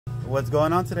What's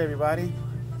going on today, everybody?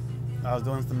 I was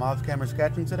doing some off-camera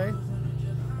sketching today.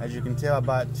 As you can tell, I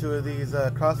bought 2 of these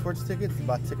Crosswords tickets. I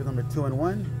bought ticket number 2 and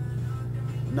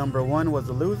 1. Number 1 was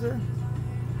a loser,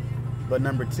 but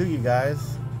number 2, you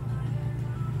guys,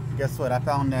 guess what? I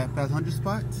found that 500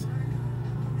 spot,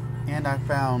 and I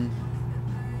found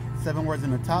 7 words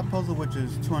in the top puzzle, which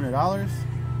is $200.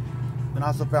 Then I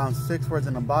also found 6 words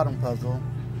in the bottom puzzle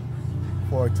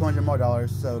for $200 more.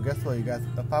 So guess what, you guys?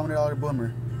 A $500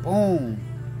 boomer. Boom!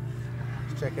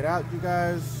 Let's check it out, you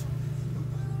guys.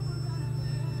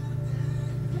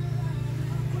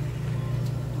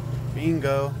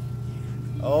 Bingo!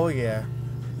 Oh yeah!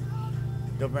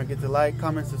 Don't forget to like,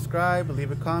 comment, subscribe, leave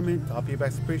a comment. All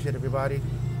feedback's appreciated, everybody.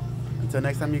 Until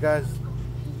next time, you guys.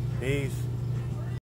 Peace.